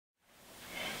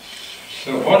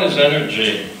So what is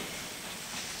energy?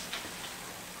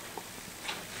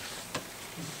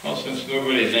 Well, since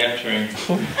nobody's answering,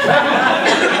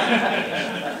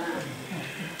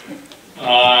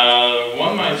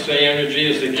 one might say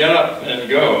energy is to get up and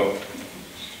go,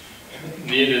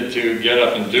 needed to get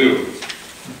up and do.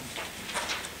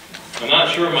 I'm not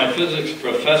sure my physics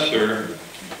professor,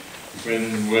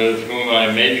 with whom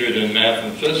I majored in math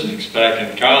and physics back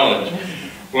in college,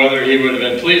 whether he would have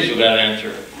been pleased with that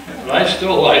answer. But I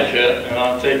still like it, and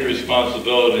I'll take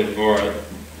responsibility for it.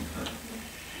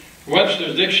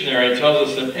 Webster's dictionary tells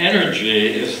us that energy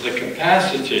is the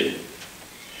capacity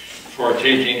for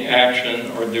taking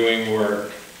action or doing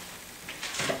work.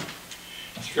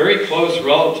 Its very close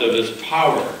relative is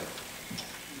power,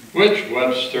 which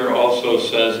Webster also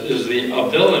says is the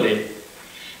ability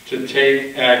to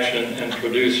take action and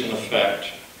produce an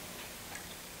effect.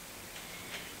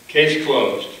 Case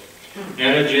closed.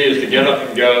 Energy is to get up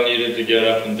and go, needed to get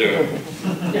up and do.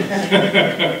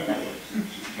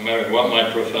 No matter what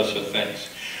my professor thinks.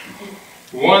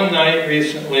 One night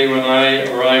recently when I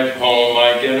arrived home,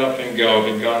 I get up and go,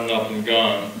 had gotten up and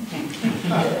gone.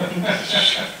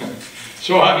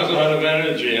 So I was out of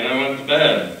energy and I went to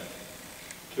bed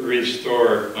to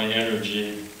restore my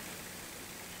energy.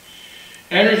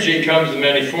 Energy comes in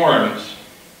many forms.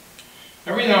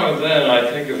 Every now and then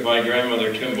I think of my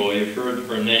grandmother Kimball. You've heard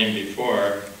her name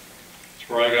before. That's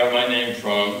where I got my name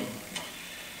from.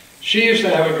 She used to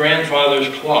have a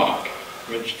grandfather's clock,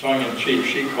 which tongue-in-cheek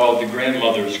she called the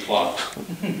grandmother's clock.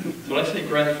 Did I say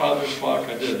grandfather's clock?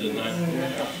 I did, didn't I?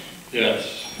 Yeah.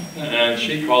 Yes. And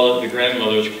she called it the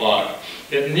grandmother's clock.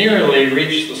 It nearly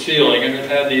reached the ceiling, and it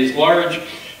had these large,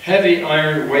 heavy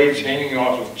iron weights hanging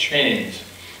off of chains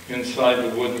inside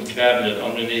the wooden cabinet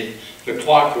underneath the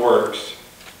clock works.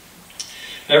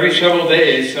 Every several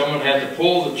days, someone had to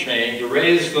pull the chain to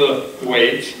raise the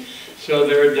weights so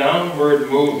their downward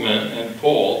movement and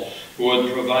pull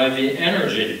would provide the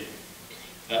energy,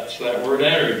 that's that word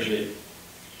energy,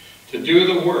 to do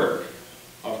the work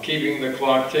of keeping the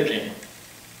clock ticking.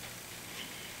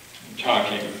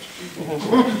 Talking.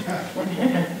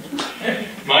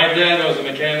 My dad was a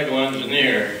mechanical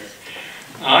engineer.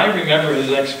 I remember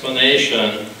his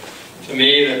explanation to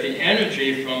me that the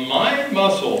energy from my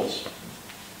muscles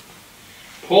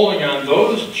pulling on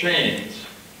those chains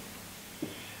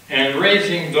and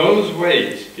raising those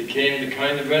weights became the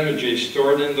kind of energy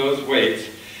stored in those weights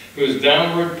whose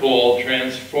downward pull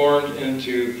transformed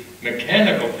into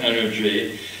mechanical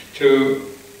energy to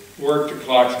work the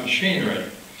clock's machinery,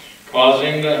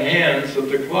 causing the hands of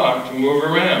the clock to move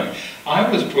around. I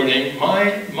was putting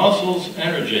my muscles'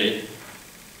 energy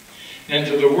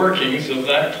into the workings of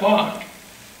that clock.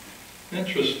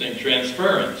 Interesting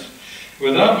transference.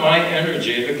 Without my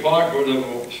energy, the clock would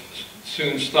have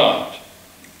soon stopped.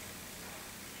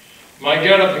 My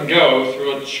get up and go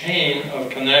through a chain of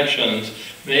connections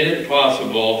made it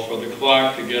possible for the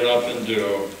clock to get up and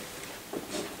do.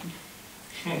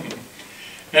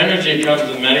 Energy comes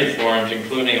in many forms,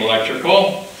 including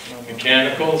electrical,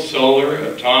 mechanical, solar,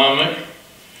 atomic,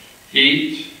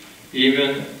 heat,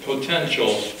 even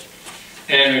potential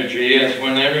energy, as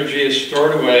when energy is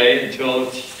stored away until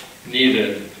it's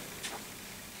needed.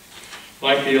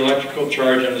 Like the electrical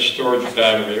charge in a storage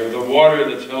battery, or the water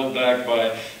that's held back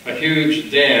by a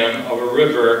huge dam of a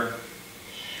river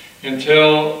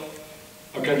until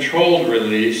a controlled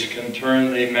release can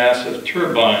turn the massive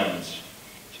turbines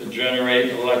to generate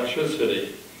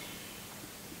electricity.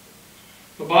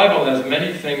 The Bible has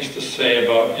many things to say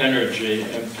about energy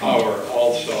and power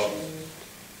also.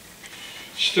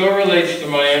 Still relates to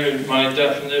my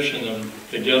definition of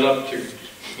to get up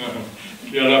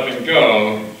and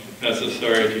go,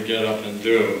 necessary to get up and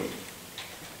do.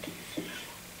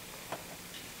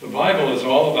 The Bible is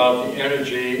all about the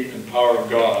energy and power of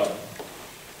God,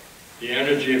 the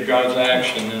energy of God's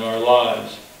action in our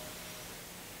lives,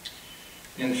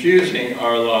 infusing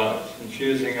our lives,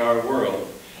 infusing our world.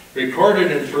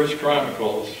 Recorded in 1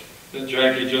 Chronicles that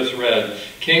Jackie just read,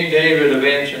 King David of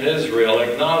ancient Israel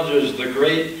acknowledges the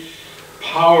great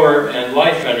power and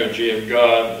life energy of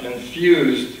God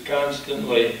infused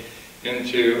constantly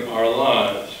into our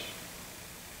lives.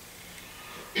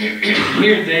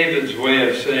 Hear David's way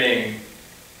of saying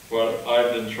what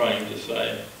I've been trying to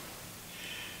say.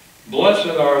 Blessed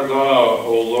art thou,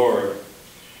 O Lord.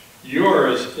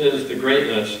 Yours is the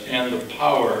greatness and the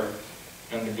power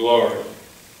and the glory.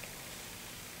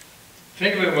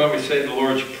 Think of it when we say the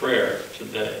Lord's Prayer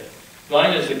today.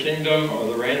 Thine is the kingdom or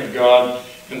the reign of God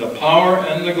and the power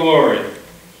and the glory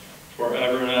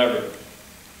forever and ever.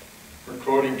 We're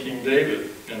quoting King David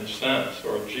in a sense,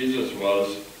 or Jesus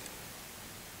was.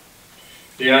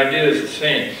 The idea is the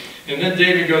same. And then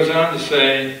David goes on to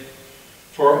say,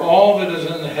 for all that is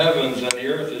in the heavens and the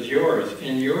earth is yours.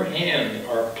 In your hand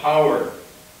are power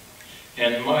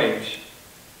and might.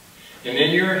 And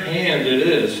in your hand it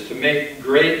is to make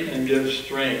great and give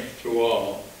strength to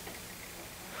all.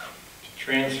 To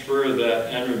transfer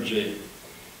that energy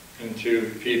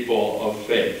into people of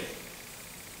faith.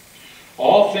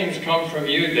 All things come from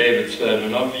you, David said,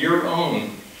 and of your own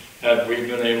have we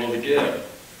been able to give.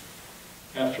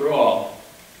 After all,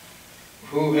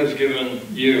 who has given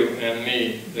you and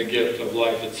me the gift of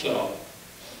life itself?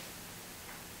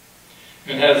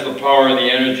 And has the power and the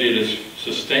energy to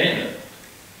sustain it?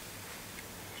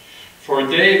 For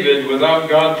David, without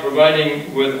God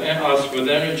providing us with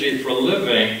energy for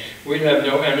living, we'd have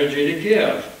no energy to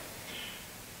give.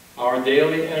 Our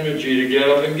daily energy to get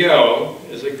up and go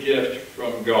is a gift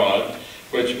from God,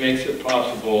 which makes it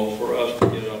possible for us to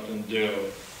get up and do.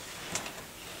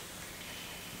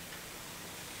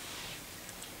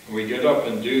 We get up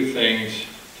and do things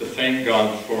to thank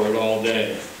God for it all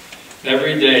day.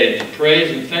 Every day to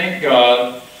praise and thank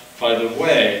God by the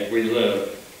way we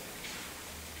live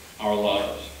our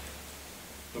lives.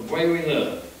 The way we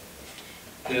live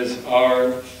is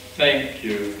our thank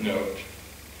you note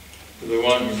to the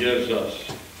one who gives us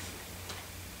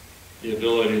the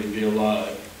ability to be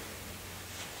alive.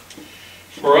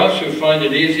 For us who find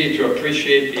it easy to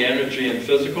appreciate the energy in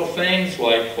physical things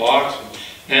like clocks,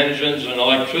 engines, and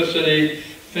electricity,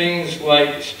 things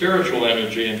like spiritual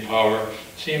energy and power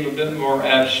seem a bit more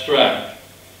abstract,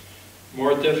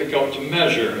 more difficult to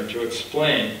measure and to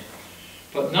explain.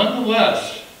 But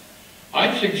nonetheless,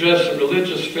 I suggest that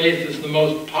religious faith is the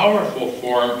most powerful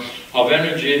form of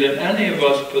energy that any of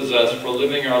us possess for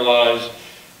living our lives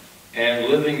and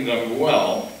living them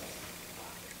well.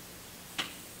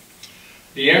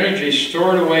 The energy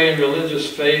stored away in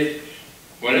religious faith,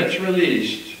 when it's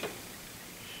released,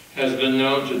 has been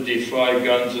known to defy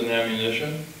guns and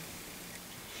ammunition.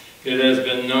 It has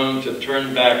been known to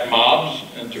turn back mobs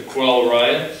and to quell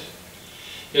riots.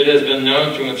 It has been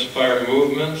known to inspire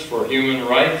movements for human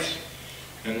rights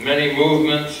and many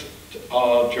movements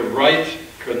to right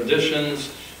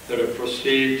conditions that are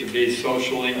perceived to be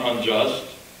socially unjust.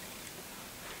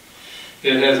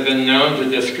 It has been known to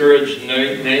discourage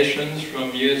nations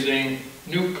from using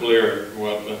nuclear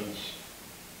weapons.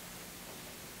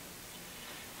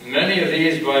 Many of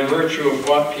these by virtue of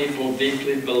what people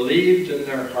deeply believed in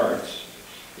their hearts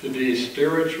to be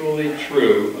spiritually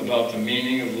true about the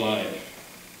meaning of life.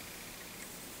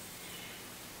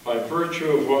 By virtue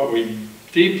of what we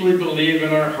deeply believe in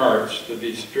our hearts to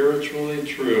be spiritually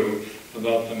true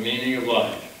about the meaning of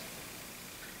life.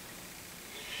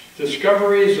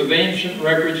 Discoveries of ancient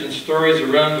records and stories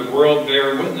around the world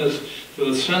bear witness to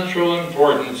the central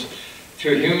importance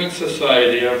to human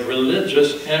society of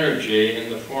religious energy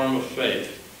in the form of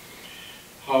faith.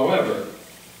 However,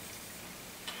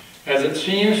 as it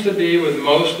seems to be with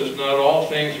most, if not all,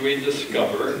 things we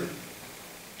discover,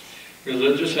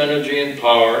 religious energy and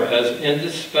power, as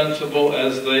indispensable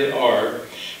as they are,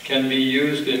 can be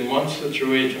used in one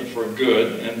situation for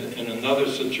good and in another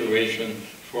situation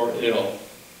for ill.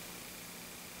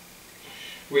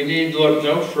 We need look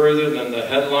no further than the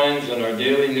headlines in our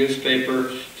daily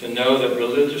newspaper to know that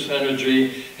religious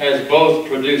energy has both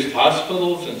produced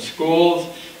hospitals and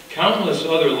schools, countless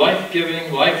other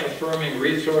life-giving, life-affirming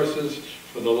resources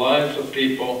for the lives of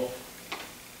people,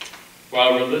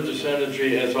 while religious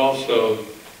energy has also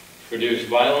produced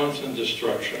violence and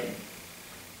destruction.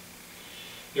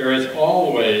 There is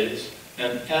always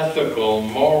an ethical,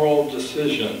 moral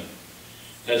decision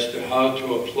as to how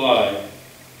to apply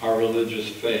our religious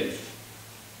faith.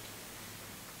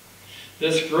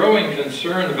 This growing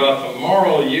concern about the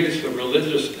moral use of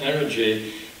religious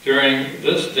energy during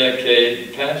this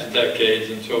decade, past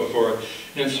decades and so forth,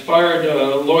 inspired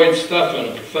Lloyd Steffen,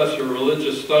 a professor of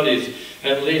religious studies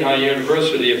at Lehigh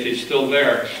University, if he's still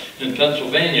there, in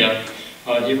Pennsylvania.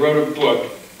 He wrote a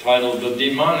book titled The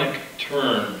Demonic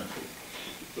Turn,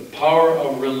 The Power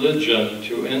of Religion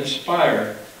to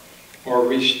Inspire or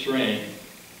Restrain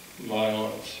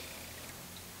Violence.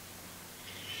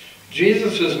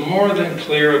 Jesus is more than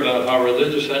clear about how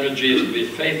religious energy is to be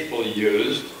faithfully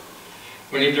used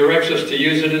when he directs us to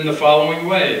use it in the following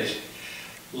ways.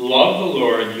 Love the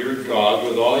Lord your God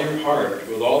with all your heart,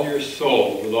 with all your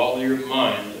soul, with all your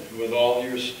mind, and with all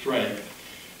your strength.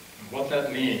 And what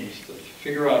that means, to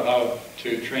figure out how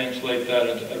to translate that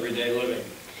into everyday living.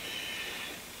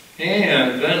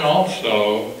 And then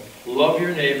also, love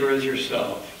your neighbor as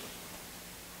yourself.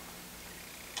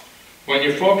 When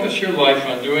you focus your life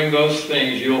on doing those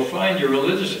things, you'll find your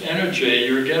religious energy,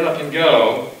 your get up and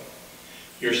go,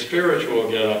 your spiritual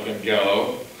get up and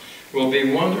go, will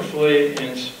be wonderfully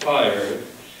inspired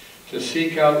to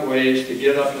seek out ways to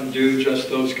get up and do just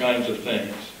those kinds of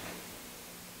things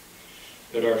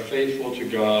that are faithful to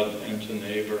God and to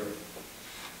neighbor.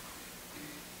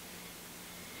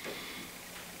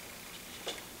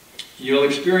 You'll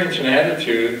experience an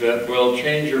attitude that will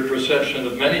change your perception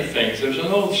of many things. There's an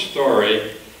old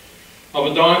story of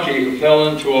a donkey who fell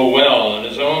into a well, and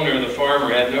his owner, the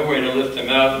farmer, had no way to lift him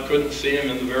out and couldn't see him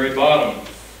in the very bottom.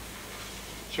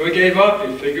 So he gave up.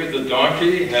 He figured the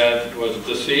donkey was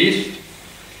deceased,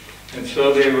 and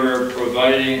so they were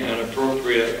providing an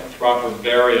appropriate, proper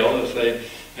burial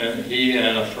and he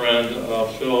and a friend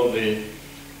filled the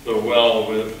well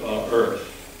with earth.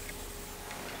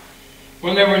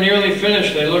 When they were nearly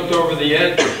finished, they looked over the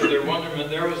edge, and to their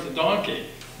wonderment, there was the donkey,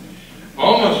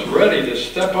 almost ready to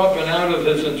step up and out of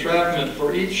his entrapment.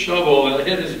 For each shovel that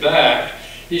hit his back,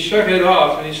 he shook it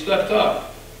off and he stepped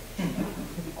up.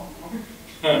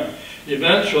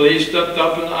 Eventually, he stepped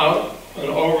up and out and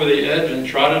over the edge and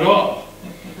trotted off.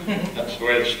 That's the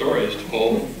way the story is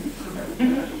told.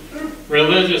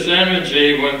 Religious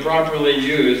energy, when properly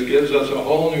used, gives us a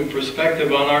whole new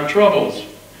perspective on our troubles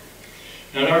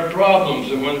and our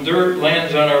problems. And when dirt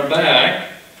lands on our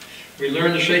back, we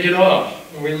learn to shake it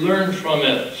off. And we learn from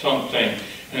it something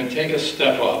and take a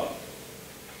step up,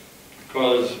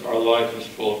 because our life is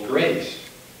full of grace.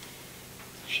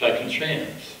 Second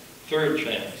chance, third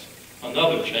chance,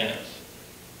 another chance.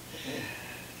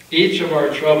 Each of our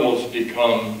troubles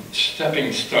become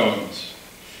stepping stones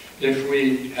if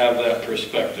we have that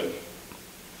perspective.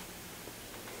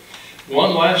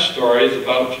 One last story is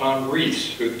about Tom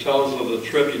Rees, who tells of the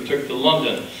trip he took to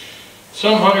London.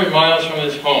 Some 100 miles from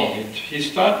his home, he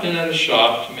stopped in at a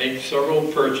shop to make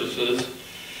several purchases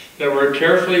that were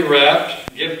carefully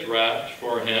wrapped, gift wrapped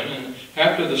for him. And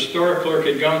after the store clerk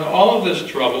had gone to all of this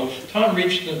trouble, Tom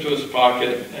reached into his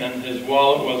pocket and his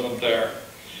wallet wasn't there.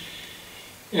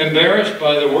 Embarrassed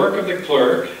by the work of the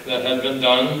clerk that had been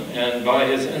done and by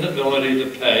his inability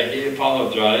to pay, he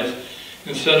apologized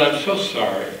and said, "I'm so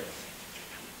sorry.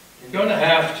 I'm going to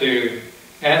have to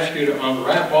ask you to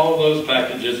unwrap all of those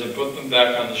packages and put them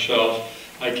back on the shelves.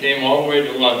 I came all the way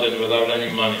to London without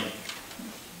any money."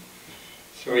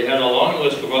 So he had a long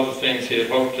list of other things he had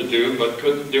hoped to do, but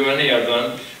couldn't do any of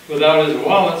them without his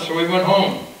wallet, so he went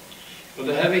home with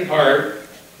a heavy heart,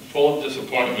 full of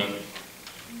disappointment.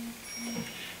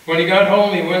 When he got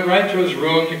home, he went right to his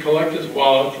room to collect his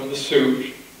wallet from the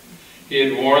suit he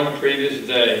had worn the previous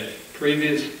day,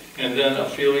 and then a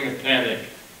feeling of panic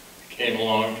came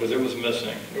along because it was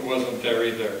missing. It wasn't there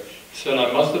either. He said,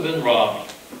 "I must have been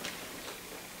robbed."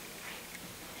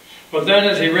 But then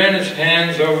as he ran his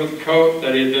hands over the coat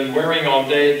that he had been wearing all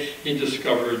day, he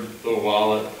discovered the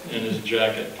wallet in his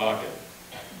jacket pocket.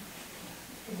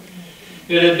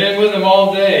 It had been with him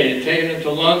all day. He had taken it to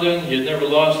London. He had never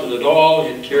lost it at all.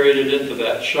 He had carried it into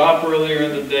that shop earlier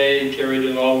in the day. He carried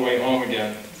it all the way home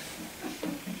again.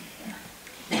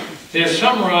 His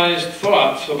summarized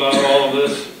thoughts about all of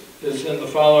this is in the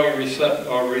following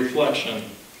reflection.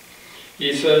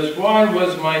 He says, "Why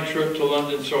was my trip to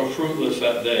London so fruitless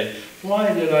that day?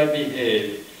 Why did I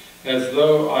behave as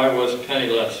though I was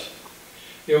penniless?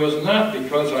 It was not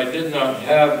because I did not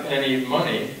have any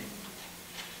money.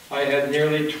 I had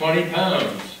nearly 20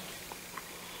 pounds.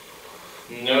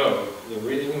 No, the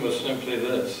reason was simply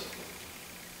this.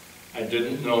 I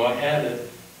didn't know I had it."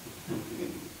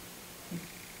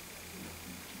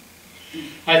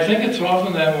 I think it's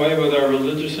often that way with our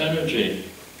religious energy.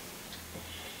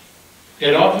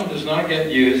 It often does not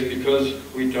get used because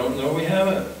we don't know we have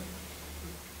it.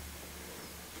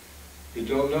 We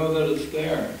don't know that it's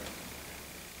there.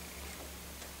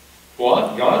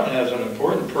 What? God has an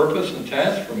important purpose and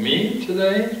task for me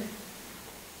today?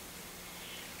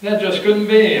 That just couldn't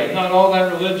be. I'm not all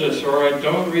that religious, or I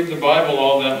don't read the Bible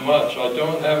all that much. I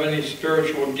don't have any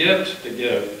spiritual gifts to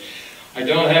give. I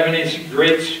don't have any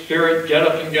great spirit get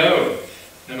up and go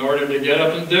in order to get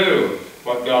up and do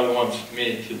what God wants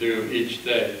me to do each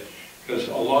day. Because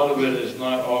a lot of it is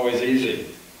not always easy.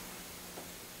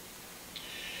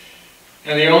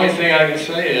 And the only thing I can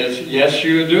say is, yes,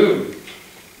 you do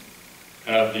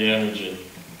have the energy.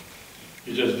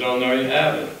 You just don't know you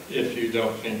have it if you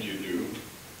don't think you do.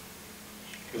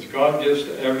 Because God gives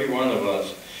to every one of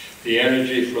us the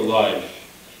energy for life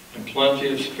and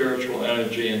plenty of spiritual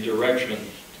energy and direction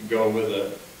to go with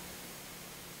it.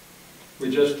 We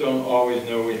just don't always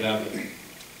know we have it.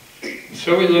 And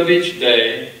so we live each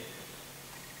day,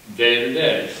 day to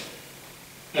day,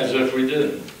 as if we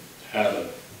didn't have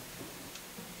it.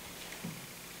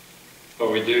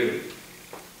 But we do.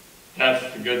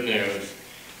 That's the good news.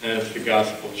 and it's the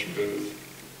gospel truth,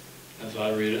 as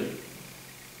I read it.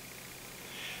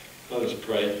 Let us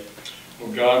pray.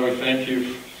 Well, God, we thank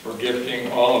you for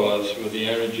gifting all of us with the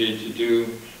energy to do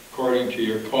according to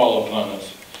your call upon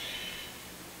us.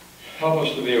 Help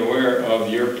us to be aware of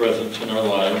your presence in our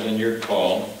lives and your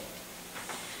call.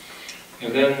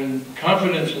 And then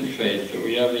confidence and faith that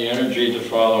we have the energy to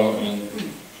follow and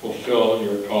fulfill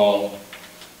your call.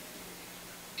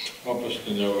 Help us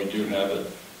to know we do have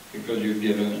it because you've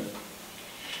given it.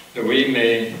 That we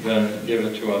may then give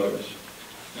it to others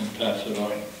and pass it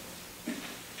on.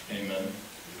 Amen.